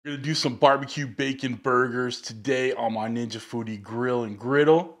We're gonna do some barbecue bacon burgers today on my Ninja Foodi grill and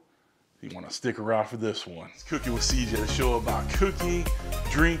griddle. You wanna stick around for this one. It's Cooking with CJ, the show about cooking,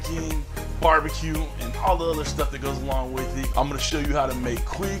 drinking, barbecue, and all the other stuff that goes along with it. I'm gonna show you how to make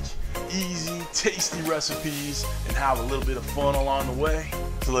quick, easy, tasty recipes and have a little bit of fun along the way.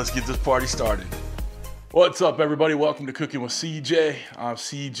 So let's get this party started. What's up, everybody? Welcome to Cooking with CJ. I'm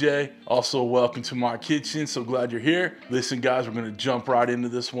CJ. Also, welcome to my kitchen. So glad you're here. Listen, guys, we're gonna jump right into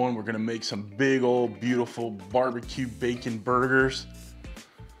this one. We're gonna make some big old beautiful barbecue bacon burgers.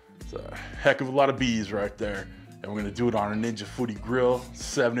 It's a heck of a lot of bees right there. And we're gonna do it on our Ninja Foodi grill,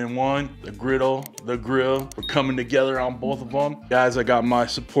 7-in-1, the griddle, the grill. We're coming together on both of them. Guys, I got my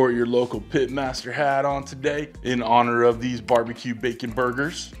support your local pitmaster hat on today in honor of these barbecue bacon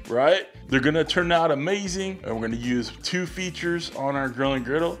burgers, right? They're gonna turn out amazing, and we're gonna use two features on our grill and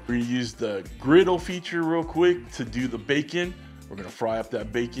griddle. We're gonna use the griddle feature real quick to do the bacon. We're gonna fry up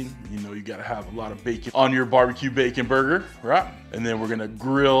that bacon. You know you gotta have a lot of bacon on your barbecue bacon burger, right? And then we're gonna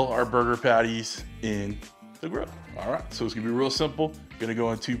grill our burger patties in the grill. All right, so it's gonna be real simple. Gonna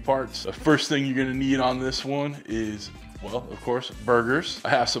go in two parts. The first thing you're gonna need on this one is, well, of course, burgers. I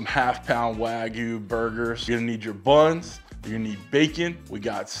have some half-pound Wagyu burgers. You're gonna need your buns. You're gonna need bacon. We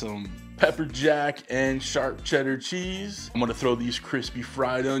got some pepper jack and sharp cheddar cheese. I'm gonna throw these crispy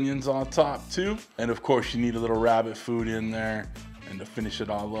fried onions on top too. And of course, you need a little rabbit food in there. And to finish it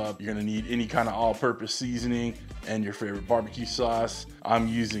all up, you're gonna need any kind of all-purpose seasoning and your favorite barbecue sauce. I'm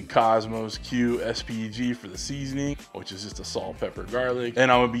using KosmosQ SPG for the seasoning, which is just a salt, pepper, garlic. And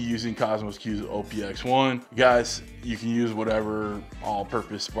I'm gonna be using KosmosQ's OPX1. Guys, you can use whatever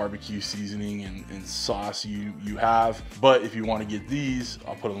all-purpose barbecue seasoning and sauce you have. But if you wanna get these,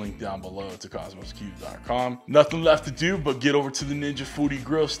 I'll put a link down below to KosmosQ.com. Nothing left to do but get over to the Ninja Foodi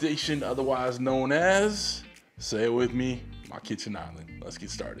grill station, otherwise known as, say it with me, my kitchen island. Let's get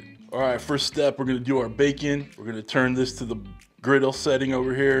started. All right, first step, we're gonna do our bacon. We're gonna turn this to the griddle setting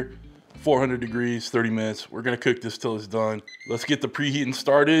over here, 400 degrees, 30 minutes. We're gonna cook this till it's done. Let's get the preheating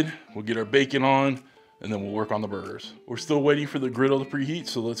started. We'll get our bacon on, and then we'll work on the burgers. We're still waiting for the griddle to preheat,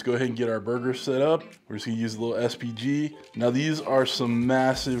 so let's go ahead and get our burgers set up. We're just gonna use a little SPG. Now these are some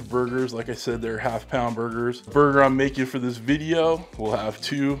massive burgers. Like I said, they're half-pound burgers. The burger I'm making for this video, we'll have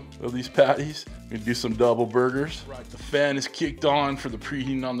 2 of these patties. We're gonna do some double burgers. Right, the fan is kicked on for the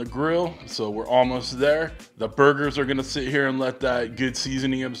preheating on the grill, so we're almost there. The burgers are gonna sit here and let that good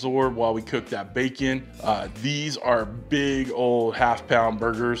seasoning absorb while we cook that bacon. These are big old half-pound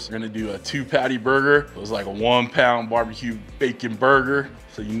burgers. We're gonna do a 2-patty burger. It was like a 1-pound barbecue bacon burger,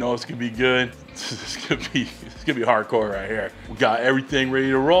 so you know it's gonna be good. It's gonna be hardcore right here. We got everything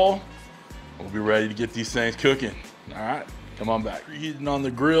ready to roll. We'll be ready to get these things cooking. All right, come on back. Preheating on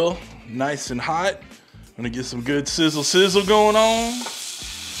the grill, nice and hot. I'm gonna get some good sizzle going on.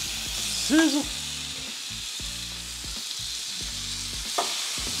 Sizzle.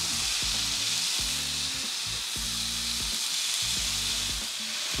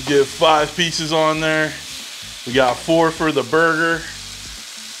 We get 5 pieces on there. We got 4 for the burger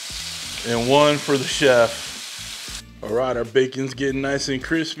and 1 for the chef. All right, our bacon's getting nice and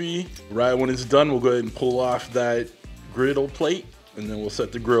crispy. Right when it's done, we'll go ahead and pull off that griddle plate, and then we'll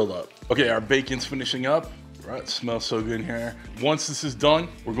set the grill up. Okay, our bacon's finishing up. Right, it smells so good in here. Once this is done,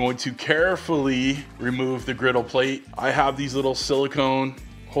 we're going to carefully remove the griddle plate. I have these little silicone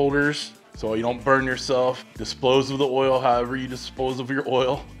holders, so you don't burn yourself. Dispose of the oil however you dispose of your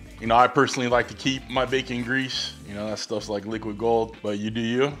oil. You know, I personally like to keep my bacon grease. You know, that stuff's like liquid gold, but you do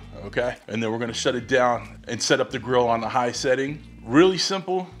you, okay? And then we're gonna shut it down and set up the grill on the high setting. Really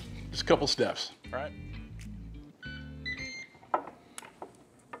simple, just a couple steps, all right?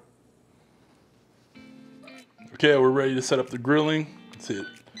 Okay, we're ready to set up the grilling. That's it,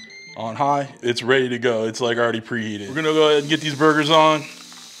 on high. It's ready to go. It's like already preheated. We're gonna go ahead and get these burgers on.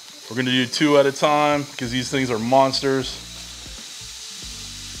 We're gonna do 2 at a time because these things are monsters.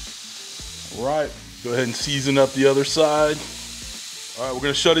 All right, go ahead and season up the other side. All right, we're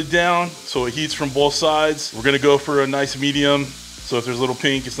gonna shut it down so it heats from both sides. We're gonna go for a nice medium. So if there's a little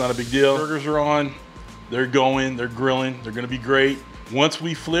pink, it's not a big deal. Burgers are on, they're going, they're grilling, they're gonna be great. Once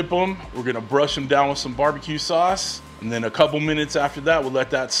we flip them, we're gonna brush them down with some barbecue sauce. And then a couple minutes after that, we'll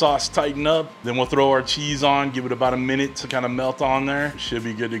let that sauce tighten up. Then we'll throw our cheese on, give it about a minute to kind of melt on there. Should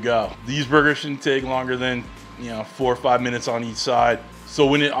be good to go. These burgers shouldn't take longer than, 4 or 5 minutes on each side. So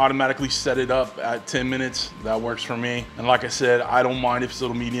when it automatically set it up at 10 minutes, that works for me. And like I said, I don't mind if it's a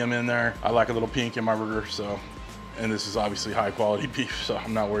little medium in there. I like a little pink in my burger, so. And this is obviously high quality beef, so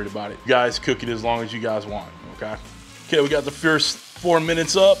I'm not worried about it. You guys cook it as long as you guys want, okay? Okay, we got the first 4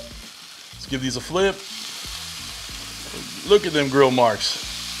 minutes up. Let's give these a flip. Look at them grill marks.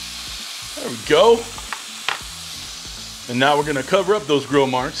 There we go. And now we're gonna cover up those grill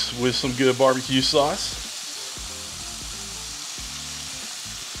marks with some good barbecue sauce.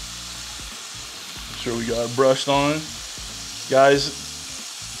 Make sure we got it brushed on.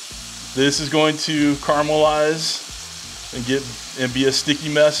 Guys, this is going to caramelize and be a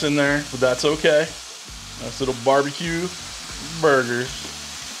sticky mess in there, but that's okay. Nice little barbecue burgers.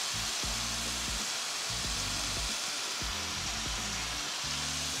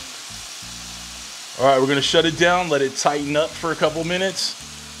 All right, we're gonna shut it down, let it tighten up for a couple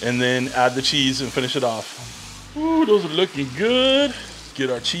minutes, and then add the cheese and finish it off. Ooh, those are looking good. Get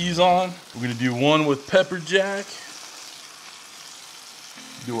our cheese on. We're gonna do one with pepper jack.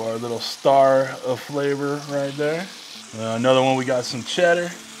 Do our little star of flavor right there. Another one, we got some cheddar.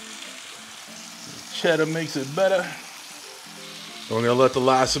 Cheddar makes it better. And we're gonna let the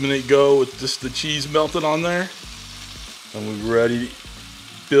last minute go with just the cheese melted on there. And we're ready to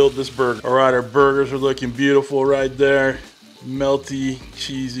build this burger. All right, our burgers are looking beautiful right there. Melty,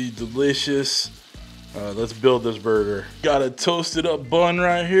 cheesy, delicious. Let's build this burger. Got a toasted up bun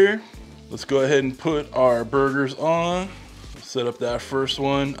right here. Let's go ahead and put our burgers on. Set up that first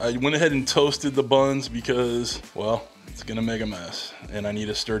one. I went ahead and toasted the buns because, well, it's gonna make a mess. And I need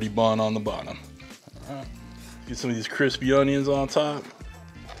a sturdy bun on the bottom. All right, get some of these crispy onions on top.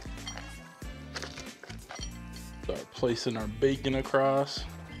 Start placing our bacon across.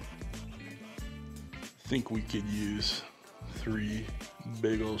 I think we could use 3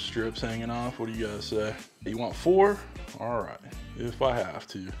 big old strips hanging off. What do you guys say? You want 4? All right, if I have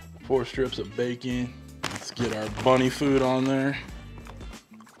to. 4 strips of bacon. Let's get our bunny food on there.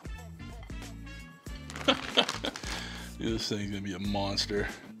 This thing's gonna be a monster.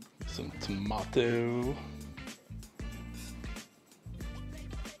 Some tomato.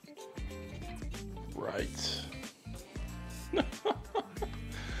 Right.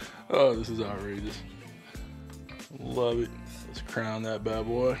 Oh, this is outrageous. Love it. Let's crown that bad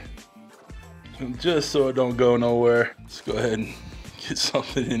boy. And just so it don't go nowhere, let's go ahead and get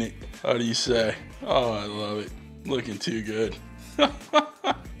something in it. How do you say? Oh, I love it. Looking too good.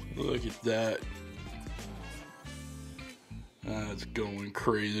 Look at that. That's going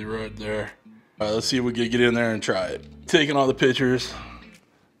crazy right there. All right, let's see if we can get in there and try it. Taking all the pictures.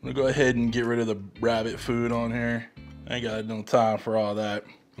 I'm gonna go ahead and get rid of the rabbit food on here. I ain't got no time for all that.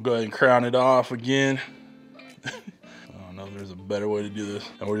 We'll go ahead and crown it off again. I don't know if there's a better way to do this.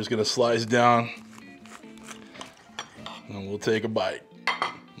 And we're just gonna slice down and we'll take a bite.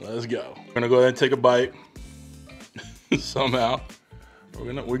 Let's go. We're gonna go ahead and take a bite. Somehow.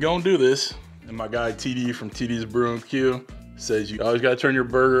 We're gonna do this. And my guy TD from TD's BBQ says you always gotta turn your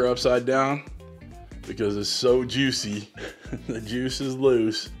burger upside down because it's so juicy. The juice is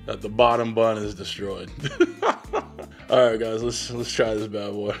loose that the bottom bun is destroyed. All right, guys, let's try this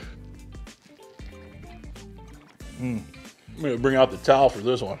bad boy. I'm gonna bring out the towel for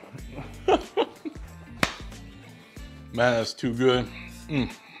this one. Man, that's too good.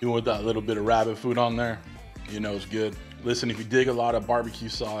 Even with that little bit of rabbit food on there, you know it's good. Listen, if you dig a lot of barbecue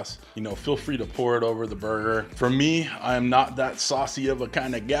sauce, you know, feel free to pour it over the burger. For me, I am not that saucy of a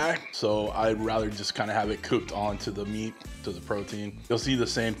kind of guy, so I'd rather just kind of have it cooked onto the meat, to the protein. You'll see the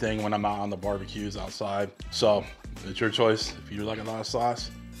same thing when I'm out on the barbecues outside. So it's your choice. If you like a lot of sauce,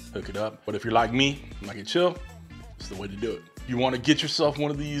 hook it up. But if you're like me, like it chill, it's the way to do it. You want to get yourself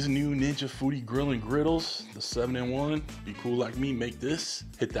one of these new Ninja Foodi grill and griddles, the 7-in-1, be cool like me, make this,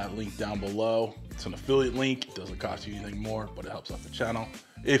 hit that link down below. It's an affiliate link. It doesn't cost you anything more, but it helps out the channel.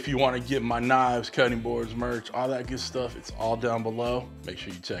 If you want to get my knives, cutting boards, merch, all that good stuff, it's all down below. Make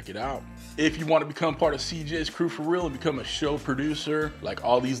sure you check it out. If you want to become part of CJ's crew for real and become a show producer, like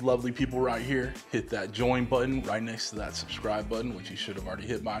all these lovely people right here, hit that join button right next to that subscribe button, which you should have already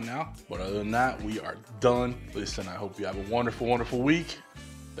hit by now. But other than that, we are done. Listen, I hope you have a wonderful, wonderful week.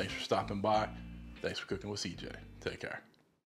 Thanks for stopping by. Thanks for cooking with CJ. Take care.